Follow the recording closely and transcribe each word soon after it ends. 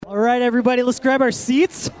All right, everybody, let's grab our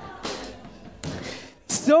seats.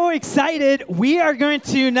 So excited. We are going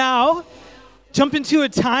to now jump into a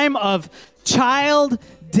time of child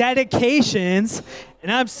dedications,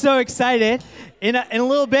 and I'm so excited. In a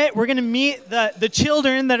little bit, we're going to meet the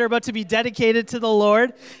children that are about to be dedicated to the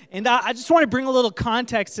Lord. And I just want to bring a little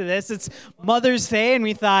context to this. It's Mother's Day, and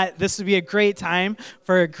we thought this would be a great time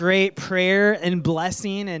for a great prayer and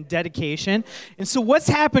blessing and dedication. And so what's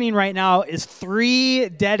happening right now is 3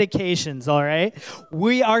 dedications, all right?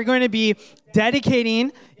 We are going to be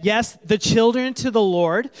dedicating, yes, the children to the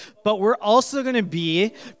Lord, but we're also going to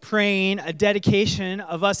be praying a dedication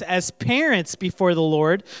of us as parents before the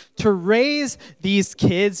Lord to raise these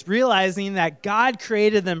kids, realizing that God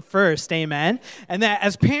created them first, amen? And that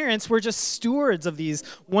as parents, we're just stewards of these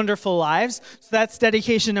wonderful lives. So that's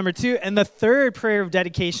dedication number 2. And the third prayer of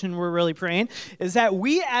dedication we're really praying is that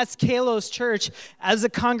we as Kalos Church, as a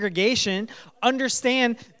congregation,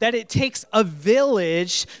 understand that it takes a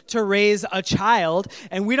village to raise a child,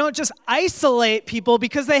 and we don't just isolate people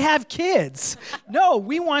because they have kids. No,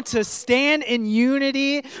 we want to stand in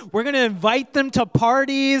unity. We're going to invite them to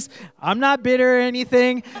parties. I'm not bitter or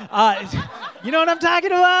anything. You know what I'm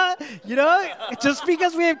talking about? You know, just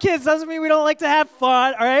because we have kids doesn't mean we don't like to have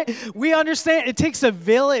fun, all right? We understand it takes a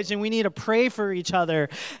village, and we need to pray for each other,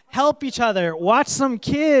 help each other, watch some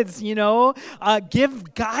kids, you know,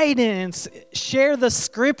 give guidance, share the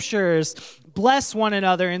scriptures, bless one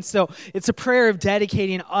another. And so it's a prayer of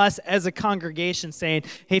dedicating us as a congregation, saying,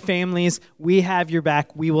 hey, families, we have your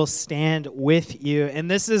back. We will stand with you.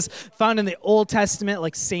 And this is found in the Old Testament,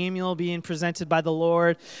 like Samuel being presented by the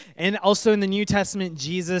Lord, and also in the New Testament,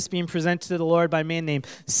 Jesus being presented to the Lord by a man named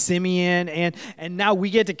Simeon. And now we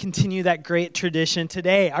get to continue that great tradition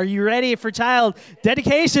today. Are you ready for child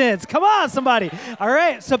dedications? Come on, somebody. All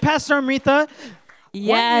right. So Pastor Amrita, Yes.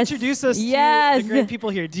 why don't you introduce us to the great people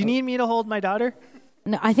here? Do you need me to hold my daughter?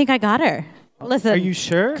 No, I think I got her. Listen. Are you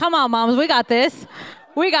sure? Come on, moms. We got this.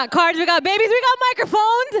 We got cards. We got babies. We got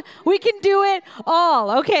microphones. We can do it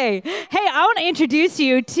all. Okay. Hey, I want to introduce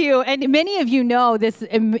you to, and many of you know this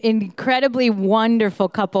incredibly wonderful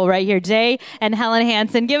couple right here, Jay and Helen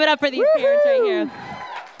Hansen. Give it up for these parents right here.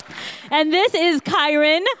 And this is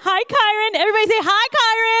Kyron. Hi, Kyron. Everybody say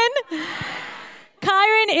hi, Kyron.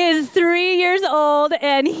 Kyron is 3 years old,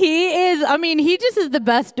 and he just is the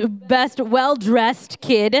best well-dressed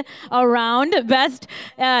kid around. Best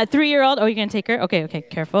 3-year-old. Oh, you're going to take her? Okay,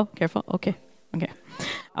 careful. Okay.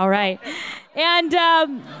 All right. And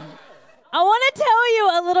I want to tell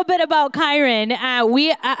you a little bit about Kyron.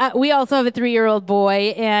 We also have a 3-year-old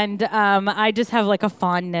boy, and I just have like a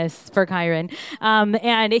fondness for Kyron.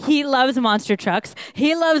 And he loves monster trucks.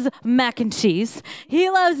 He loves mac and cheese. He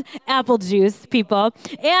loves apple juice, people.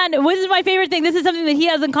 And this is my favorite thing. This is something that he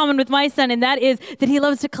has in common with my son, and that is that he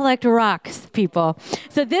loves to collect rocks, people.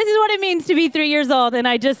 So this is what it means to be 3 years old, and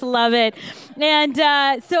I just love it. And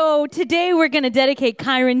so today we're going to dedicate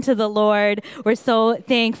Kyron to the Lord. We're so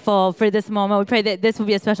thankful for this moment. We pray that this will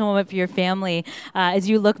be a special moment for your family as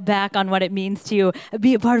you look back on what it means to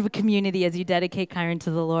be a part of a community as you dedicate Kyron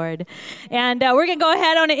to the Lord. And we're going to go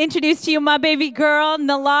ahead and introduce to you my baby girl,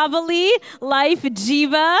 Nalavali Life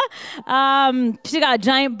Jiva. She got a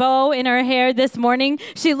giant bow in her hair this morning.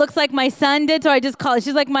 She looks like my son did, so I just call it,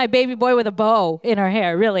 she's like my baby boy with a bow in her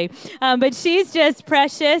hair, really. But she's just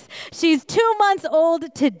precious. She's 2 months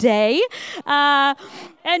old today.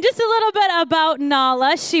 And just a little bit about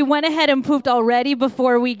Nala. She went ahead and pooped already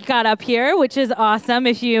before we got up here, which is awesome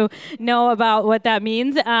if you know about what that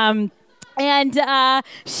means. And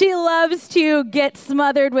she loves to get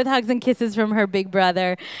smothered with hugs and kisses from her big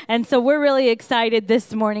brother. And so we're really excited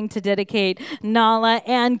this morning to dedicate Nala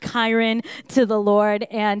and Kyron to the Lord.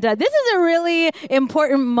 And this is a really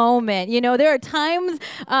important moment. You know, there are times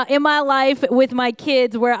in my life with my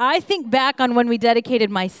kids where I think back on when we dedicated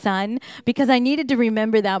my son because I needed to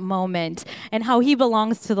remember that moment and how he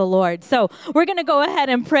belongs to the Lord. So we're going to go ahead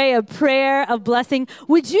and pray a prayer of blessing.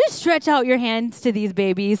 Would you stretch out your hands to these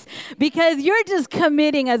babies? Because you're just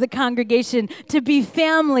committing as a congregation to be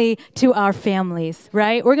family to our families,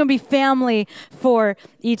 right? We're going to be family for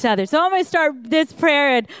each other. So I'm going to start this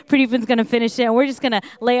prayer, and Pradeepan's going to finish it, and we're just going to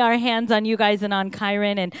lay our hands on you guys and on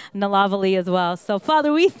Kyron and Nalavali as well. So,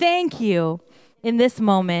 Father, we thank you in this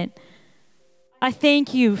moment. I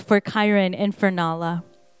thank you for Kyron and for Nala.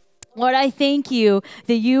 Lord, I thank you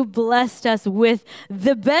that you blessed us with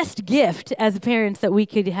the best gift as parents that we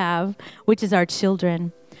could have, which is our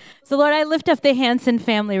children. So, Lord, I lift up the Hanson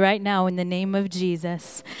family right now in the name of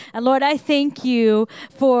Jesus. And, Lord, I thank you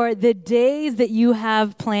for the days that you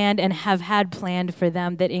have planned and have had planned for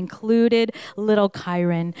them that included little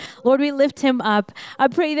Kyron. Lord, we lift him up. I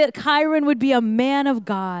pray that Kyron would be a man of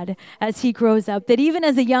God as he grows up, that even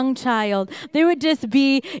as a young child, there would just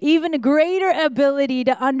be even a greater ability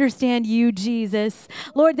to understand you, Jesus.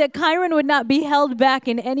 Lord, that Kyron would not be held back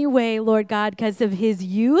in any way, Lord God, because of his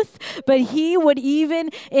youth, but he would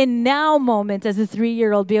even in now moments as a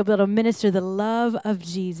 3-year-old be able to minister the love of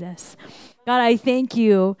Jesus. God, I thank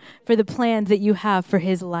you for the plans that you have for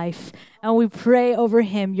his life. And we pray over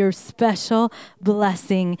him your special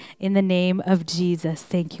blessing in the name of Jesus.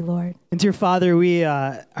 Thank you, Lord. And dear Father, we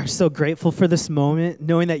are so grateful for this moment,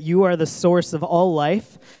 knowing that you are the source of all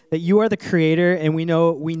life, that you are the creator, and we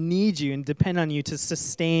know we need you and depend on you to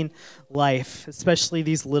sustain life, especially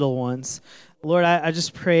these little ones. Lord, I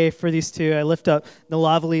just pray for these two. I lift up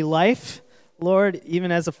Nalavali life, Lord,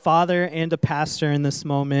 even as a father and a pastor in this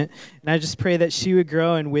moment. And I just pray that she would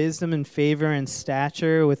grow in wisdom and favor and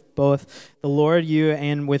stature with both the Lord, you,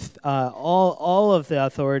 and with all of the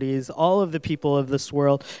authorities, all of the people of this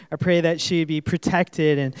world. I pray that she would be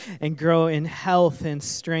protected and grow in health and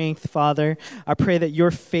strength, Father. I pray that your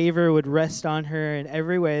favor would rest on her in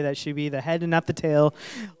every way, that she would be the head and not the tail.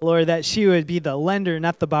 Lord, that she would be the lender,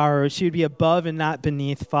 not the borrower. She would be above and not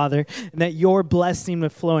beneath, Father, and that your blessing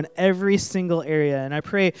would flow in every single area. And I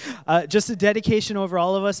pray just a dedication over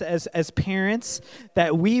all of us as parents,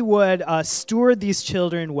 that we would steward these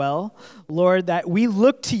children well, Lord, that we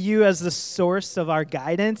look to you as the source of our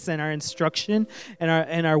guidance and our instruction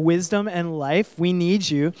and our wisdom and life. We need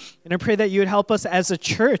you. And I pray that you would help us as a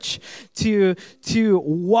church to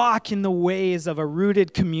walk in the ways of a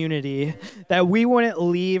rooted community, that we wouldn't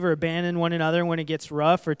leave or abandon one another when it gets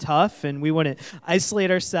rough or tough, and we wouldn't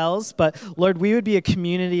isolate ourselves. But Lord, we would be a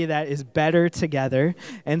community that is better together.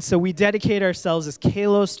 And so we dedicate ourselves as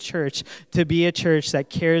Kalos Church to be a church that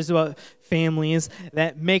cares about families,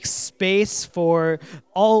 that makes space for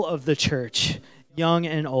all of the church, young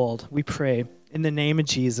and old. We pray in the name of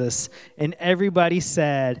Jesus. And everybody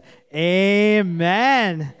said,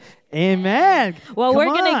 amen. Amen. Well, we're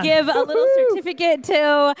going to give a little certificate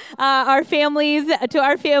to our families,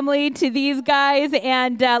 to these guys,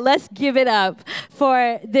 and let's give it up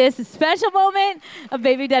for this special moment of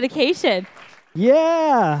baby dedication.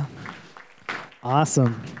 Yeah.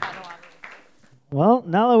 Awesome. Well,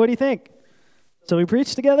 Nala, what do you think? Shall we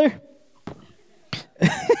preach together?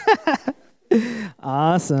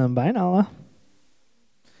 Awesome. Bye, Nala.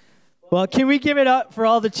 Well, can we give it up for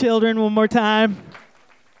all the children one more time?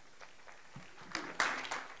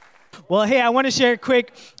 Well, hey, I want to share a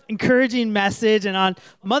quick encouraging message. And on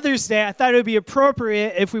Mother's Day, I thought it would be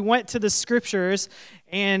appropriate if we went to the scriptures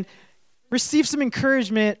and received some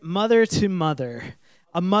encouragement, mother to mother.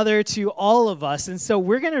 A mother to all of us. And so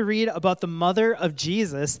we're going to read about the mother of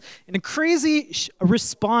Jesus and a crazy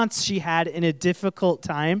response she had in a difficult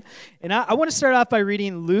time. And I want to start off by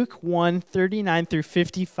reading Luke 1:39 through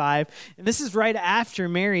 55. And this is right after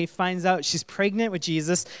Mary finds out she's pregnant with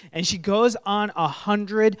Jesus, and she goes on a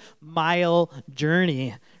 100-mile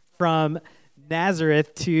journey from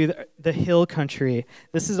Nazareth to the hill country.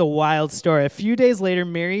 This is a wild story. A few days later,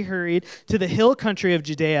 Mary hurried to the hill country of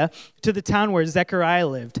Judea, to the town where Zechariah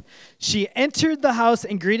lived. She entered the house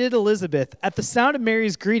and greeted Elizabeth. At the sound of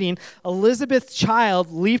Mary's greeting, Elizabeth's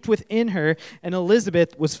child leaped within her, and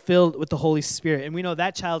Elizabeth was filled with the Holy Spirit. And we know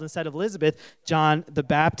that child, instead of Elizabeth, John the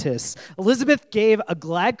Baptist. Elizabeth gave a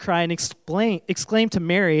glad cry and exclaimed to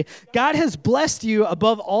Mary, "God has blessed you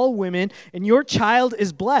above all women, and your child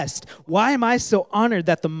is blessed. Why am I so honored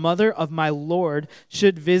that the mother of my Lord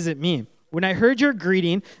should visit me? When I heard your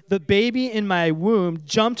greeting, the baby in my womb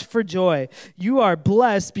jumped for joy. You are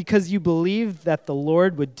blessed because you believed that the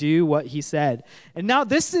Lord would do what he said." And now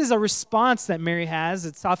this is a response that Mary has.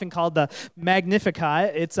 It's often called the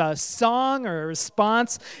Magnificat. It's a song or a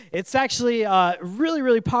response. It's actually really,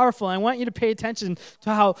 really powerful. I want you to pay attention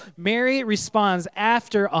to how Mary responds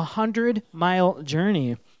after a 100-mile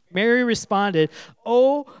journey. Mary responded,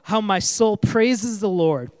 "Oh, how my soul praises the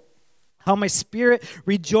Lord. How my spirit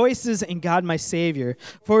rejoices in God my Savior,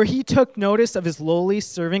 for he took notice of his lowly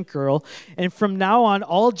servant girl, and from now on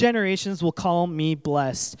all generations will call me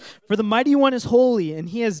blessed. For the Mighty One is holy, and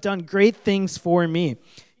he has done great things for me.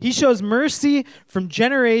 He shows mercy from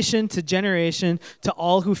generation to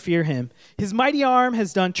all who fear him. His mighty arm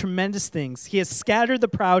has done tremendous things. He has scattered the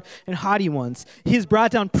proud and haughty ones. He has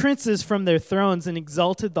brought down princes from their thrones and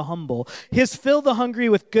exalted the humble. He has filled the hungry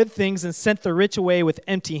with good things and sent the rich away with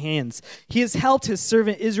empty hands. He has helped his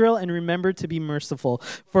servant Israel and remembered to be merciful,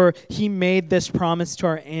 for he made this promise to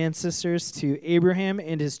our ancestors, to Abraham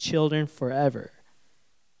and his children forever.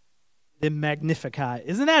 The Magnificat.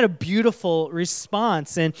 Isn't that a beautiful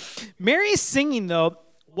response? And Mary's singing, though,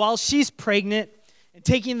 while she's pregnant and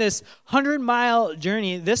taking this 100-mile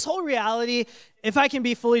journey. This whole reality, if I can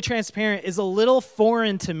be fully transparent, is a little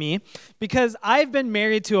foreign to me because I've been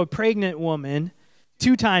married to a pregnant woman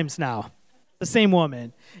 2 times now, the same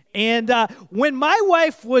woman. And when my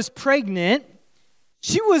wife was pregnant,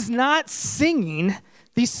 she was not singing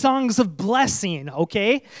these songs of blessing,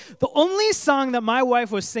 okay? The only song that my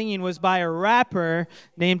wife was singing was by a rapper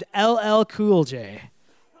named LL Cool J.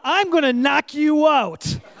 I'm gonna knock you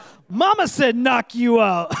out. Mama said knock you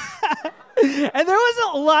out. And there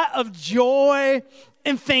wasn't a lot of joy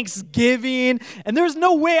and thanksgiving, and there was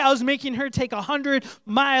no way I was making her take a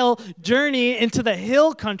 100-mile journey into the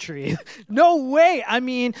hill country. No way. I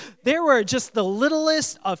mean, there were just the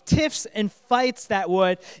littlest of tiffs and fights that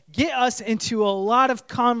would get us into a lot of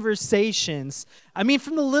conversations. I mean,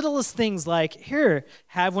 from the littlest things like, here,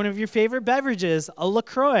 have one of your favorite beverages, a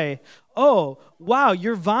LaCroix. Oh, wow,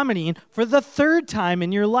 you're vomiting for the 3rd time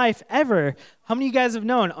in your life ever. How many of you guys have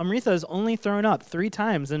known Amrita has only thrown up 3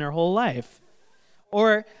 times in her whole life?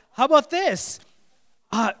 Or how about this?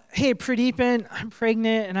 Hey, Pradeepan, I'm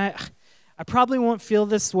pregnant, and I probably won't feel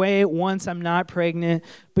this way once I'm not pregnant,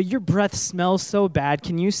 but your breath smells so bad.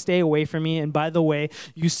 Can you stay away from me? And by the way,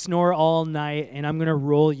 you snore all night, and I'm going to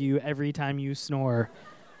roll you every time you snore.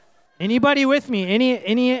 Anybody with me?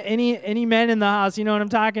 Any men in the house? You know what I'm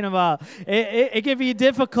talking about. It can be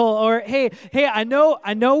difficult. Or hey, I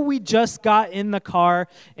know we just got in the car,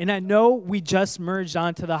 and I know we just merged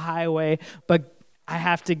onto the highway, but I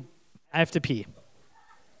have to pee.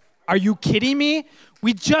 Are you kidding me?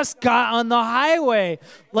 We just got on the highway.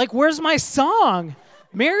 Like, where's my song?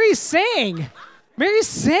 Mary sang.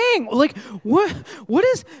 Like,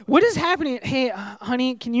 what is happening? Hey,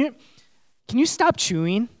 honey, can you stop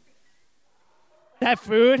chewing that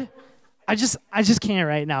food? I just can't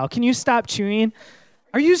right now. Can you stop chewing?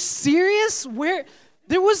 Are you serious?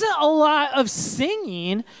 There wasn't a lot of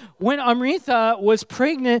singing when Amrita was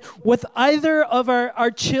pregnant with either of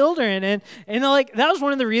our children. And like, that was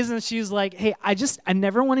one of the reasons she was like, hey, I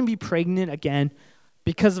never want to be pregnant again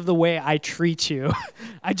because of the way I treat you.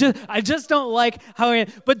 I just don't like how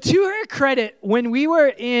but to her credit, when we were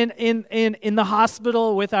in the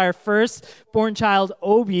hospital with our firstborn child,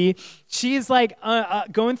 Obi, she's like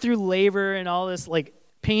going through labor and all this like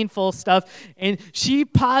painful stuff, and she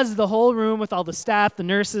paused the whole room with all the staff, the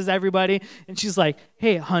nurses, everybody, and she's like,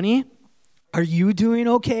 hey, honey, are you doing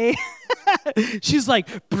okay? She's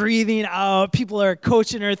like breathing out. People are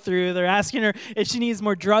coaching her through. They're asking her if she needs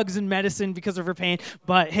more drugs and medicine because of her pain.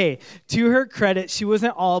 But hey, to her credit, she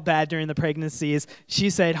wasn't all bad during the pregnancies.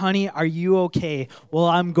 She said, honey, are you okay? Well,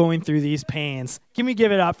 I'm going through these pains. Can we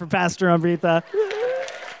give it up for Pastor Amrita?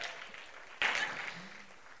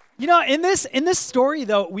 You know, in this story,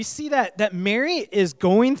 though, we see that Mary is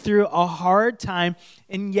going through a hard time,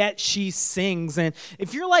 and yet she sings. And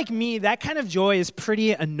if you're like me, that kind of joy is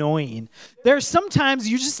pretty annoying. There's sometimes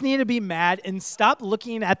you just need to be mad and stop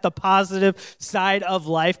looking at the positive side of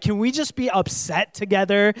life. Can we just be upset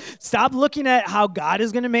together? Stop looking at how God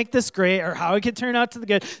is going to make this great or how it could turn out to the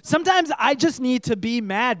good. Sometimes I just need to be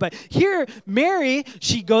mad. But here, Mary,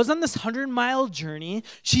 she goes on this 100-mile journey.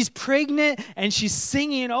 She's pregnant, and she's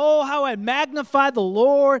singing, oh, how I magnify the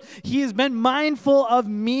Lord. He has been mindful of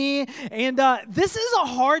me. And this is a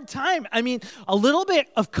hard time. I mean, a little bit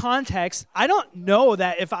of context. I don't know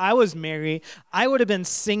that if I was Mary, I would have been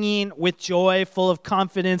singing with joy, full of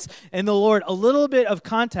confidence in the Lord. A little bit of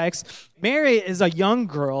context. Mary is a young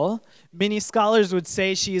girl. Many scholars would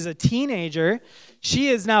say she is a teenager. She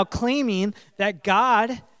is now claiming that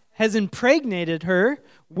God has impregnated her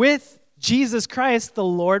with Jesus Christ, the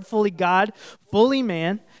Lord, fully God, fully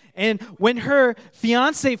man. And when her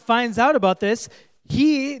fiance finds out about this,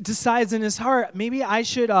 he decides in his heart, maybe I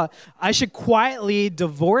should quietly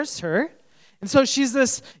divorce her. And so she's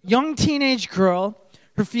this young teenage girl.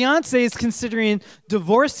 Her fiance is considering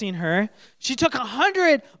divorcing her. She took a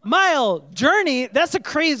 100-mile journey. That's a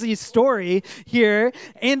crazy story here.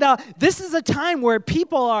 And this is a time where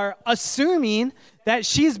people are assuming that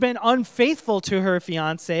she's been unfaithful to her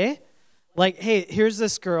fiance. Like, hey, here's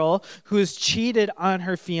this girl who has cheated on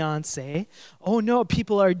her fiance. Oh no,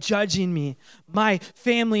 people are judging me. My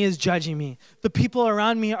family is judging me. The people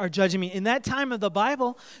around me are judging me. In that time of the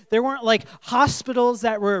Bible, there weren't like hospitals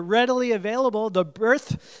that were readily available. The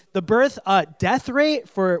death rate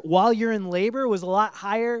for while you're in labor was a lot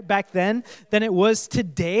higher back then than it was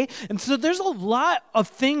today. And so there's a lot of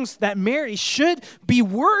things that Mary should be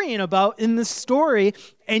worrying about in this story,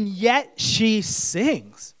 and yet she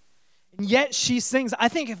sings. Yet she sings. I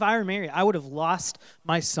think if I were Mary, I would have lost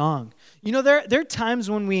my song. You know, there are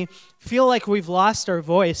times when we feel like we've lost our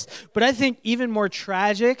voice, but I think even more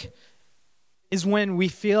tragic is when we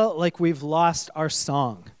feel like we've lost our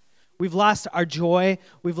song. We've lost our joy.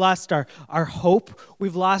 We've lost our hope.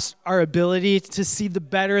 We've lost our ability to see the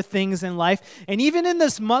better things in life. And even in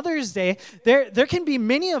this Mother's Day, there can be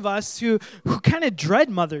many of us who kind of dread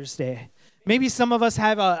Mother's Day. Maybe some of us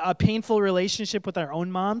have a painful relationship with our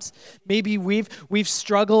own moms. Maybe we've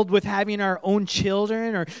struggled with having our own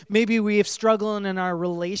children, or maybe we have struggled in our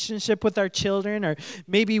relationship with our children, or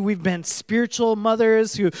maybe we've been spiritual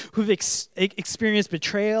mothers who've experienced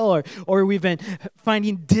betrayal, or we've been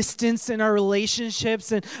finding distance in our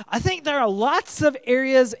relationships. And I think there are lots of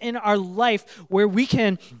areas in our life where we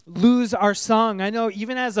can lose our song. I know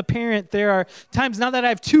even as a parent, there are times now that I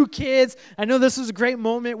have 2 kids, I know this was a great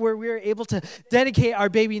moment where we were able to dedicate our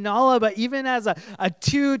baby Nala, but even as a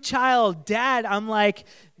 2-child dad, I'm like,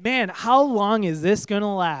 man, how long is this going to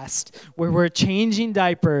last where we're changing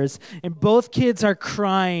diapers and both kids are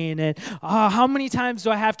crying, and how many times do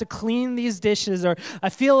I have to clean these dishes? Or I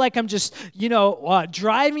feel like I'm just,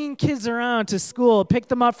 driving kids around to school, pick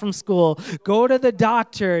them up from school, go to the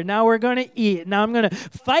doctor. Now we're going to eat. Now I'm going to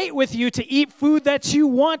fight with you to eat food that you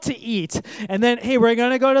want to eat. And then, hey, we're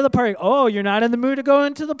going to go to the park. Oh, you're not in the mood to go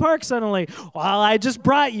into the park suddenly. Well, I just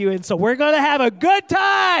brought you, and so we're going to have a good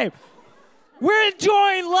time. We're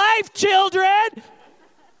enjoying life, children.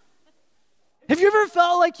 Have you ever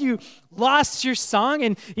felt like you lost your song?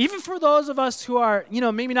 And even for those of us who are,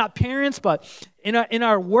 maybe not parents, but in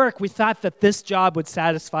our work, we thought that this job would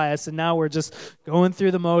satisfy us, and now we're just going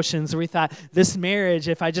through the motions. We thought this marriage,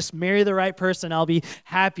 if I just marry the right person, I'll be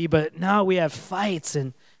happy. But now we have fights,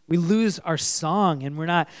 and we lose our song, and we're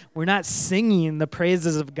not singing the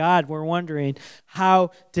praises of God. We're wondering,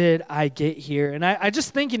 how did I get here? And I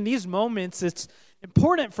just think in these moments, it's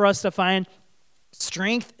important for us to find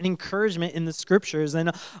strength and encouragement in the scriptures.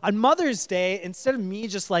 And on Mother's Day, instead of me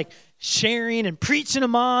just like sharing and preaching to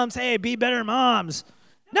moms, hey, be better moms.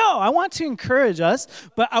 No, I want to encourage us,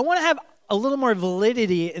 but I want to have a little more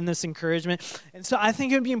validity in this encouragement. And so I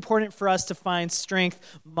think it would be important for us to find strength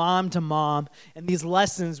mom to mom, and these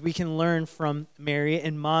lessons we can learn from Mary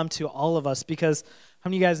and mom to all of us, because how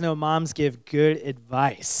many of you guys know moms give good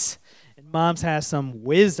advice? And moms have some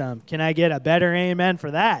wisdom. Can I get a better amen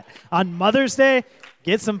for that? On Mother's Day,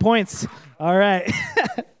 get some points. All right.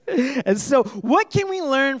 And so what can we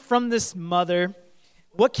learn from this mother?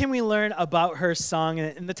 What can we learn about her song?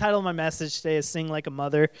 And the title of my message today is Sing Like a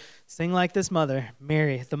Mother. Sing like this mother,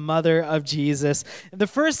 Mary, the mother of Jesus. And the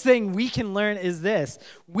first thing we can learn is this: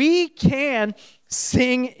 we can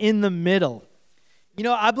sing in the middle.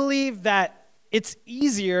 I believe that it's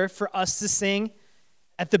easier for us to sing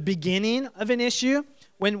at the beginning of an issue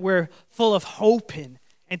when we're full of hope and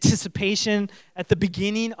anticipation at the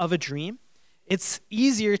beginning of a dream. It's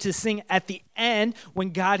easier to sing at the end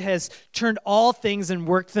when God has turned all things and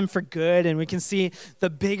worked them for good, and we can see the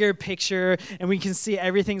bigger picture, and we can see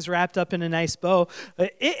everything's wrapped up in a nice bow.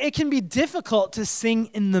 It can be difficult to sing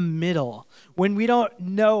in the middle when we don't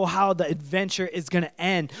know how the adventure is going to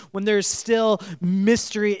end, when there's still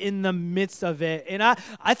mystery in the midst of it. And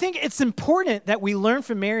I think it's important that we learn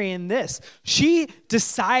from Mary in this. She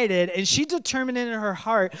decided and she determined in her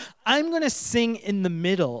heart, I'm going to sing in the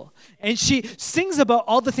middle. And she sings about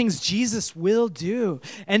all the things Jesus will do.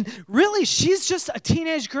 And really, she's just a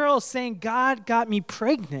teenage girl saying, God got me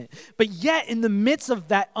pregnant. But yet, in the midst of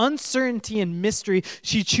that uncertainty and mystery,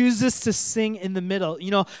 she chooses to sing in the middle.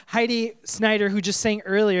 Heidi Snyder, who just sang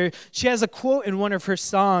earlier, she has a quote in one of her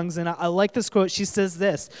songs, and I like this quote. She says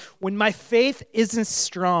this: when my faith isn't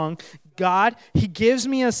strong, God, He gives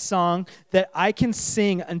me a song that I can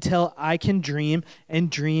sing until I can dream and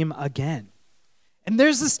dream again. And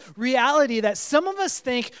there's this reality that some of us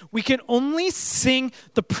think we can only sing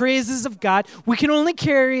the praises of God. We can only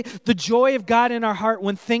carry the joy of God in our heart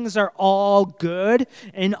when things are all good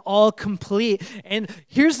and all complete. And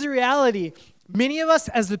here's the reality. Many of us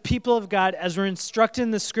as the people of God, as we're instructed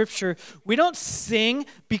in the scripture, we don't sing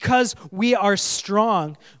because we are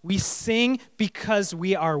strong. We sing because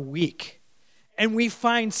we are weak. and we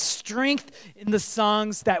find strength in the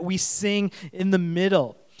songs that we sing in the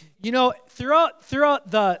middle. You know, throughout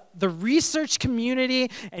the research community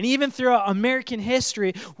and even throughout American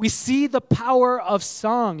history, we see the power of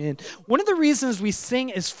song. And one of the reasons we sing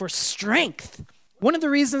is for strength. One of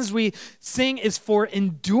the reasons we sing is for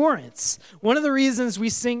endurance. One of the reasons we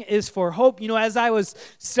sing is for hope. You know, as I was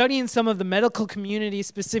studying some of the medical community,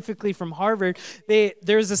 specifically from Harvard,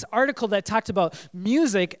 there's this article that talked about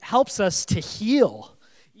music helps us to heal.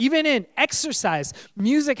 Even in exercise,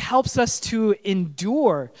 music helps us to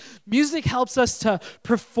endure. Music helps us to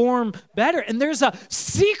perform better. And there's a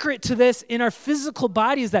secret to this in our physical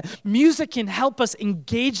bodies, that music can help us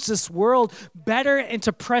engage this world better and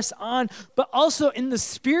to press on. But also in the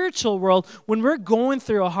spiritual world, when we're going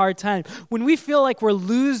through a hard time, when we feel like we're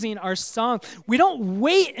losing our song, we don't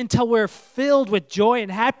wait until we're filled with joy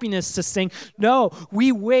and happiness to sing. No,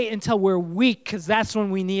 we wait until we're weak, because that's when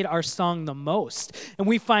we need our song the most. And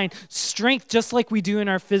we find strength just like we do in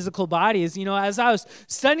our physical bodies. You know, as I was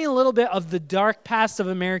studying a little bit of the dark past of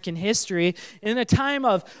American history, in a time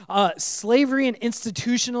of slavery and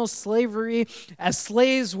institutional slavery, as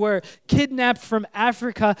slaves were kidnapped from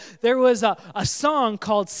Africa, there was a song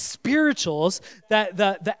called Spirituals that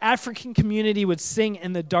the African community would sing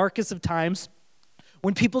in the darkest of times,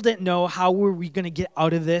 when people didn't know how were we going to get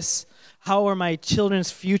out of this. How are my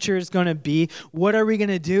children's futures going to be? What are we going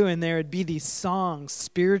to do? And there would be these songs,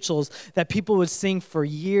 spirituals, that people would sing for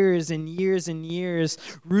years and years and years,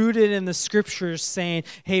 rooted in the scriptures, saying,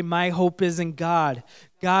 hey, my hope is in God.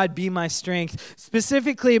 God, be my strength.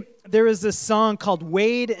 Specifically, there was this song called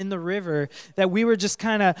Wade in the River that we were just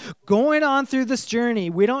kind of going on through this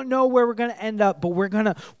journey. We don't know where we're going to end up, but we're going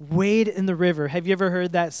to wade in the river. Have you ever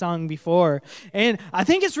heard that song before? And I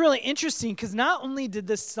think it's really interesting, because not only did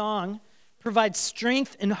this song provide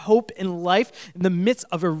strength and hope in life in the midst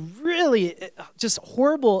of a really just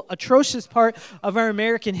horrible, atrocious part of our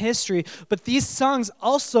American history, but these songs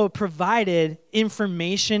also provided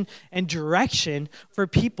information and direction for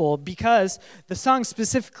people, because the song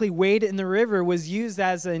specifically Wade in the River was used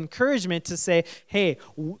as an encouragement to say, hey,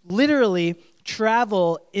 literally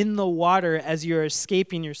travel in the water as you're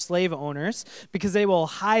escaping your slave owners, because they will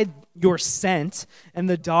hide your scent, and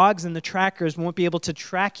the dogs and the trackers won't be able to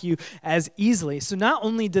track you as easily. So not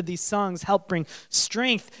only did these songs help bring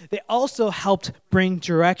strength, they also helped bring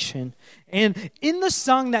direction. And in the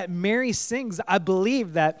song that Mary sings, I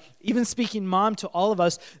believe that, even speaking mom to all of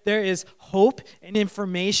us, there is hope and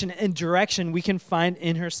information and direction we can find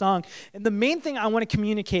in her song. And the main thing I want to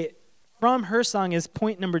communicate from her song is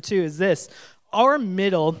point number 2 is this: our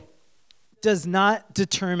middle does not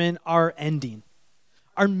determine our ending.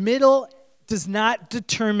 Our middle does not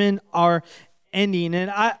determine our ending.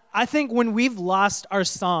 And I think when we've lost our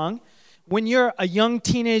song, when you're a young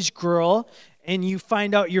teenage girl and you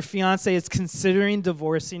find out your fiance is considering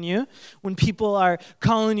divorcing you, when people are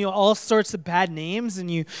calling you all sorts of bad names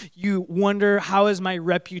and you wonder, how is my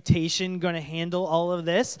reputation going to handle all of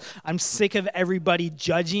this? I'm sick of everybody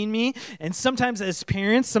judging me. And sometimes as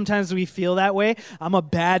parents, sometimes we feel that way. I'm a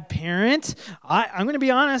bad parent. I'm going to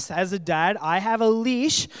be honest, as a dad, I have a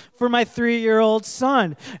leash for my 3-year-old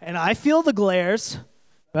son, and I feel the glares,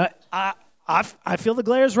 but I feel the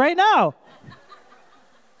glares right now.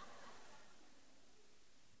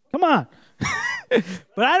 Come on.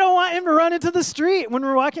 But I don't want him to run into the street when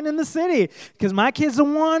we're walking in the city, because my kid's a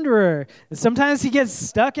wanderer. And sometimes he gets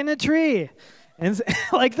stuck in a tree. And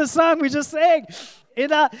like the song we just sang.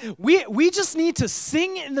 We just need to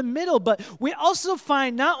sing in the middle, but we also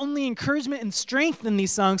find not only encouragement and strength in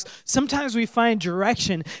these songs, sometimes we find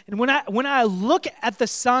direction. And when I look at the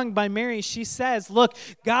song by Mary, she says, look,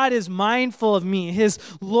 God is mindful of me, his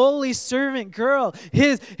lowly servant girl.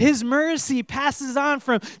 His mercy passes on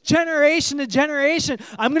from generation to generation.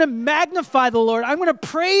 I'm going to magnify the Lord. I'm going to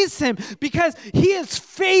praise him because he is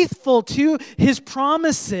faithful to his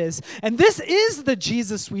promises. And this is the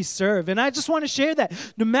Jesus we serve. And I just want to share that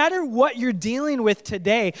no matter what you're dealing with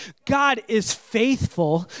today, God is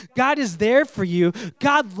faithful. God is there for you.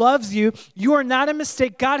 God loves you. You are not a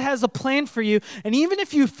mistake. God has a plan for you. And even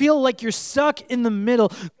if you feel like you're stuck in the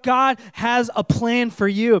middle, God has a plan for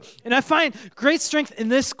you. And I find great strength in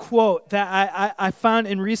this quote that I found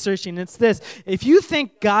in researching. It's this: if you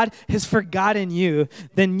think God has forgotten you,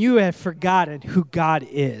 then you have forgotten who God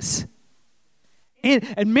is.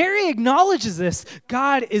 And Mary acknowledges this.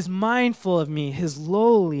 God is mindful of me, his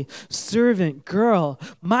lowly servant girl.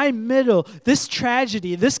 My middle, this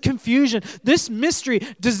tragedy, this confusion, this mystery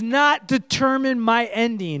does not determine my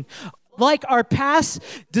ending. Like our past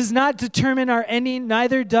does not determine our ending,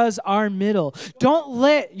 neither does our middle. Don't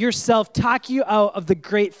let yourself talk you out of the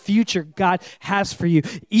great future God has for you.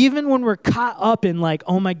 Even when we're caught up in like,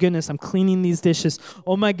 oh my goodness, I'm cleaning these dishes.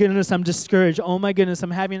 Oh my goodness, I'm discouraged. Oh my goodness,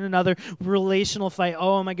 I'm having another relational fight.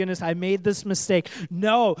 Oh my goodness, I made this mistake.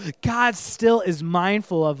 No, God still is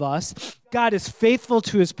mindful of us. God is faithful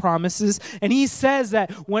to his promises, and he says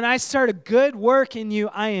that when I start a good work in you,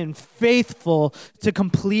 I am faithful to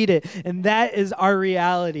complete it, and that is our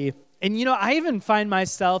reality. And you know, I even find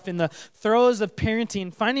myself in the throes of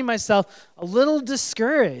parenting, finding myself a little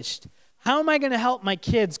discouraged. How am I going to help my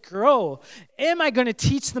kids grow? Am I going to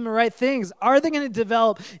teach them the right things? Are they going to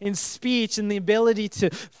develop in speech and the ability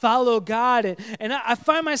to follow God? And I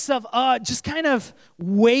find myself just kind of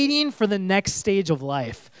waiting for the next stage of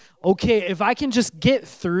life. Okay, if I can just get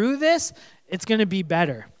through this, it's going to be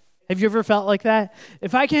better. Have you ever felt like that?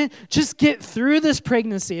 If I can just get through this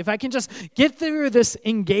pregnancy, if I can just get through this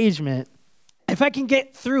engagement, if I can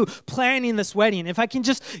get through planning this wedding, if I can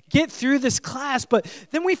just get through this class, but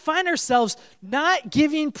then we find ourselves not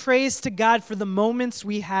giving praise to God for the moments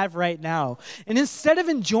we have right now. And instead of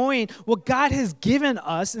enjoying what God has given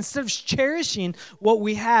us, instead of cherishing what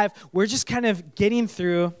we have, we're just kind of getting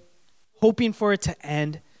through, hoping for it to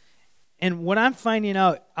end. And what I'm finding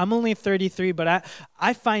out, I'm only 33, but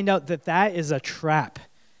I find out that that is a trap.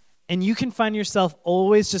 And you can find yourself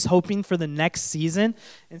always just hoping for the next season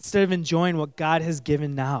instead of enjoying what God has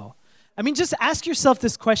given now. I mean, just ask yourself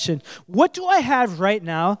this question. What do I have right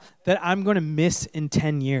now that I'm going to miss in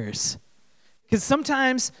 10 years? Because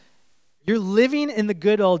sometimes you're living in the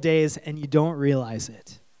good old days and you don't realize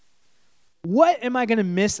it. What am I going to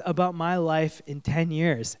miss about my life in 10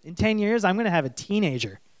 years? In 10 years, I'm going to have a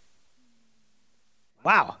teenager.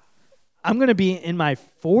 Wow. I'm going to be in my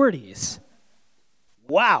 40s.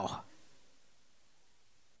 Wow.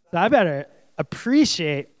 So I better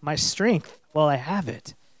appreciate my strength while I have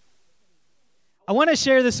it. I want to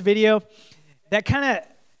share this video that kind of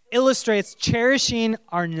illustrates cherishing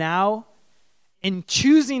our now and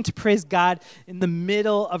choosing to praise God in the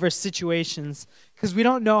middle of our situations because we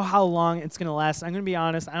don't know how long it's going to last. I'm going to be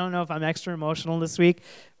honest. I don't know if I'm extra emotional this week,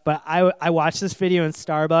 but I watched this video in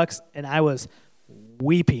Starbucks and I was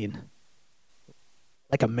weeping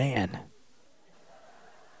like a man.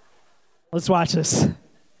 Let's watch this.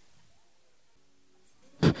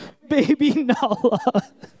 Baby Nala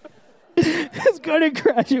is going to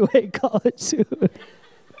graduate college soon.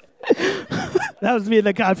 That was me in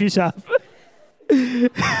the coffee shop.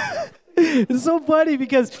 It's so funny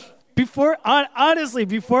because honestly,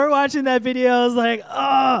 before watching that video, I was like,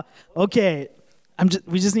 okay,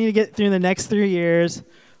 we just need to get through the next 3 years.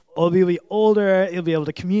 Obi will be older. He'll be able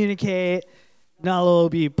to communicate. Nala will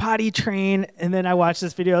be potty trained. And then I watched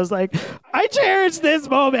this video. I was like, I cherish this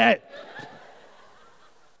moment.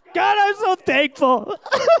 God, I'm so thankful.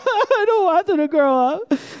 I don't want them to grow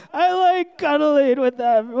up. I like cuddling with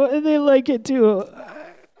them. And they like it too.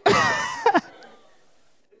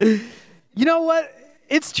 You know what?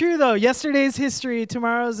 It's true, though. Yesterday's history.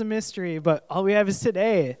 Tomorrow's a mystery. But all we have is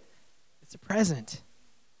today. It's a present.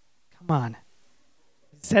 Come on.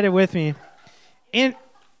 Said it with me. And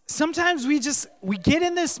sometimes we get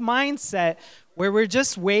in this mindset where we're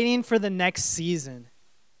just waiting for the next season.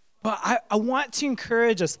 But I want to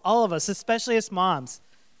encourage us, all of us, especially as moms.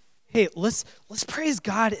 Hey, let's praise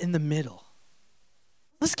God in the middle.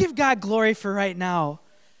 Let's give God glory for right now.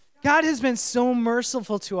 God has been so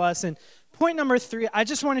merciful to us. And point number 3, I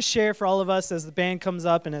just want to share for all of us as the band comes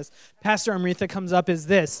up and as Pastor Amrita comes up is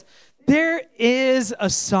this. There is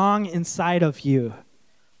a song inside of you.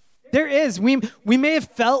 There is. We may have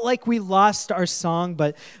felt like we lost our song,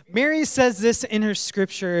 but Mary says this in her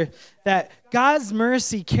scripture that God's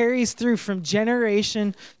mercy carries through from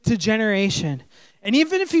generation to generation. And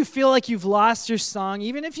even if you feel like you've lost your song,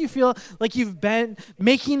 even if you feel like you've been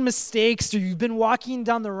making mistakes or you've been walking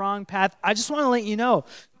down the wrong path, I just want to let you know,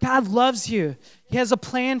 God loves you. He has a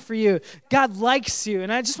plan for you. God likes you.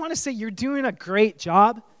 And I just want to say you're doing a great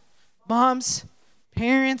job. Moms,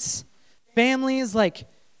 parents, families,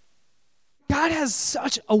 God has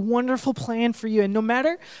such a wonderful plan for you. And no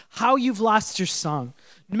matter how you've lost your song,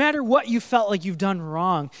 no matter what you felt like you've done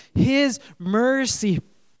wrong, his mercy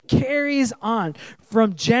carries on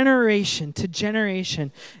from generation to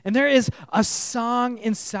generation. And there is a song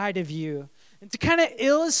inside of you. And to kind of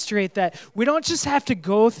illustrate that, we don't just have to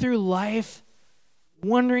go through life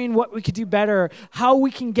wondering what we could do better, how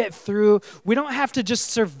we can get through. We don't have to just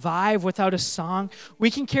survive without a song.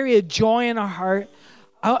 We can carry a joy in our heart.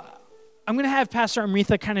 I'm going to have Pastor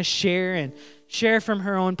Amrita kind of share from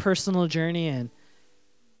her own personal journey and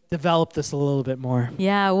develop this a little bit more.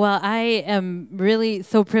 Yeah, well, I am really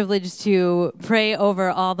so privileged to pray over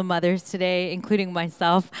all the mothers today, including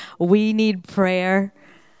myself. We need prayer.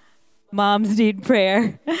 Moms need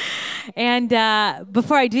prayer. And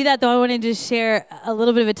before I do that, though, I want to just share a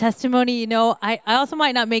little bit of a testimony. You know, I also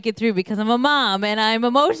might not make it through because I'm a mom and I'm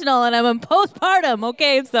emotional and I'm in postpartum,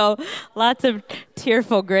 okay? So lots of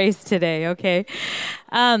tearful grace today, okay?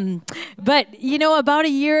 But, you know, about a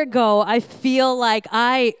year ago, I feel like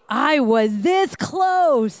I was this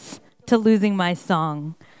close to losing my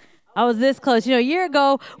song. I was this close. You know, a year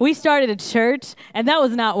ago, we started a church, and that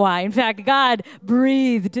was not why. In fact, God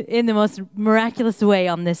breathed in the most miraculous way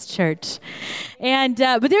on this church. And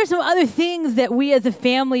but there are some other things that we as a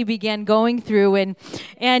family began going through, and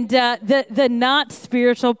the not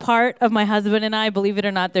spiritual part of my husband and I, believe it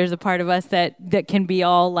or not, there's a part of us that can be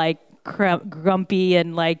all like grumpy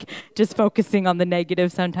and like just focusing on the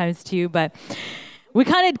negative sometimes too. But we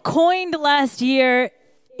kind of coined last year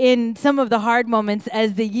in some of the hard moments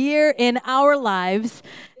as the year in our lives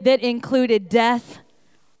that included death.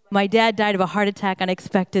 My dad died of a heart attack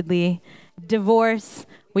unexpectedly. Divorce.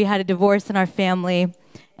 We had a divorce in our family.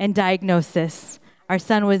 And diagnosis. Our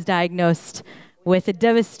son was diagnosed with a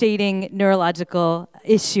devastating neurological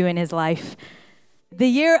issue in his life. The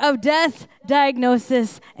year of death,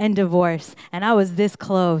 diagnosis, and divorce. And I was this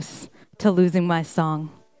close to losing my song,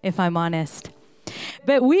 if I'm honest.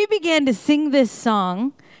 But we began to sing this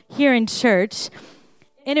song here in church,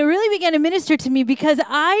 and it really began to minister to me because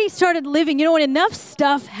I started living, you know, when enough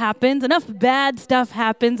stuff happens, enough bad stuff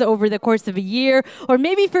happens over the course of a year, or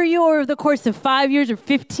maybe for you over the course of 5 years or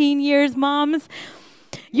 15 years, moms,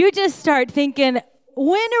 you just start thinking,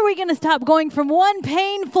 when are we going to stop going from one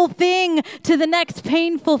painful thing to the next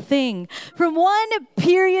painful thing? From one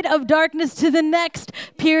period of darkness to the next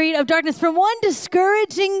period of darkness? From one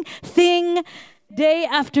discouraging thing day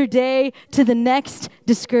after day to the next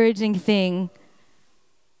discouraging thing.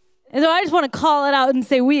 And so I just want to call it out and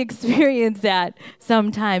say we experience that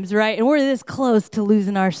sometimes, right? And we're this close to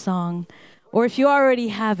losing our song. Or if you already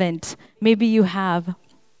haven't, maybe you have.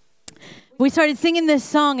 We started singing this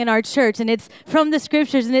song in our church, and it's from the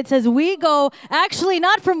scriptures, and it says we go actually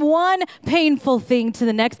not from one painful thing to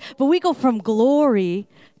the next, but we go from glory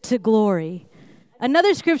to glory.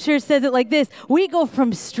 Another scripture says it like this: we go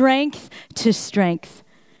from strength to strength.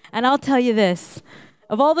 And I'll tell you this,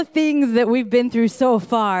 of all the things that we've been through so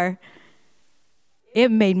far, it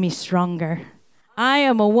made me stronger. I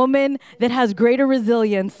am a woman that has greater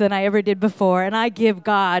resilience than I ever did before, and I give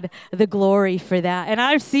God the glory for that. And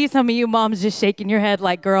I see some of you moms just shaking your head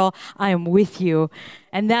like, girl, I am with you.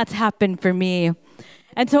 And that's happened for me.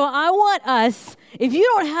 And so I want us, if you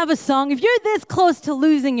don't have a song, if you're this close to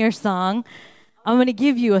losing your song, I'm going to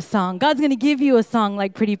give you a song. God's going to give you a song,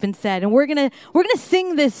 like Pradeepan said. And we're going to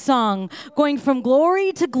sing this song, going from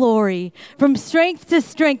glory to glory, from strength to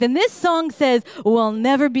strength. And this song says, we'll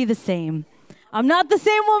never be the same. I'm not the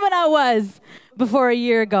same woman I was before a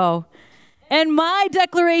year ago. And my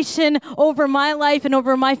declaration over my life and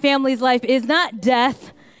over my family's life is not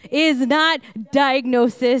death, is not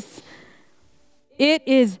diagnosis. It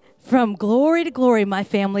is from glory to glory, my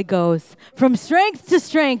family goes. From strength to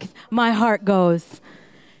strength, my heart goes.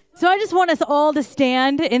 So I just want us all to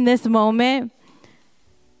stand in this moment.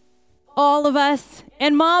 All of us.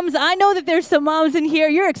 And moms, I know that there's some moms in here,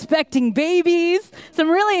 you're expecting babies. Some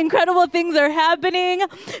really incredible things are happening.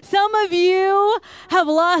 Some of you have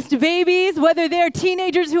lost babies, whether they're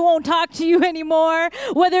teenagers who won't talk to you anymore,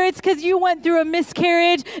 whether it's because you went through a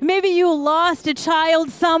miscarriage, maybe you lost a child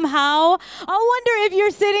somehow. I wonder if you're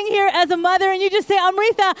sitting here as a mother and you just say,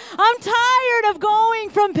 Amrita, I'm tired of going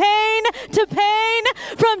from pain to pain,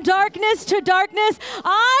 from darkness to darkness.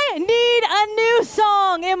 I need a new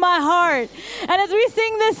song in my heart. And as we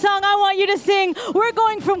sing this song, I want you to sing, we're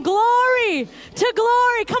going from glory to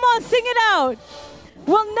glory. Come on, sing it out.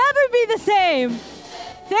 We'll never be the same.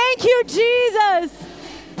 Thank you, Jesus.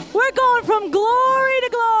 We're going from glory to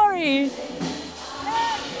glory.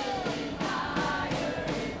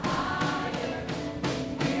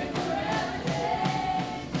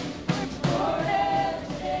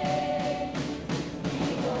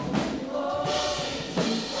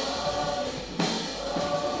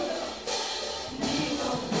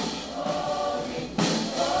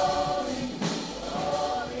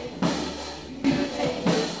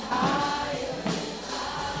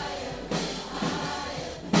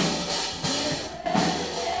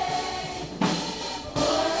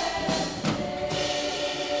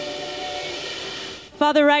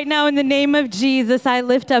 Father, right now in the name of Jesus, I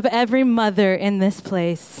lift up every mother in this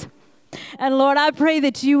place. And Lord, I pray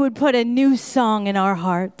that you would put a new song in our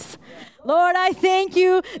hearts. Lord, I thank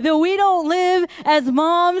you that we don't live as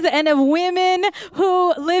moms and of women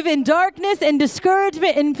who live in darkness and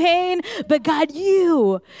discouragement and pain, but God,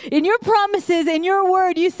 you, in your promises, in your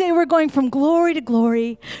word, you say we're going from glory to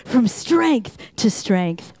glory, from strength to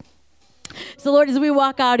strength. So Lord, as we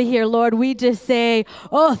walk out of here, Lord, we just say,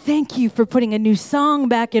 oh, thank you for putting a new song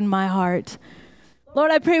back in my heart. Lord,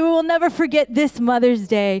 I pray we will never forget this Mother's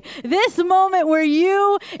Day, this moment where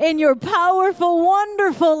you, in your powerful,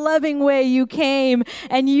 wonderful, loving way, you came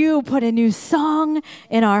and you put a new song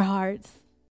in our hearts.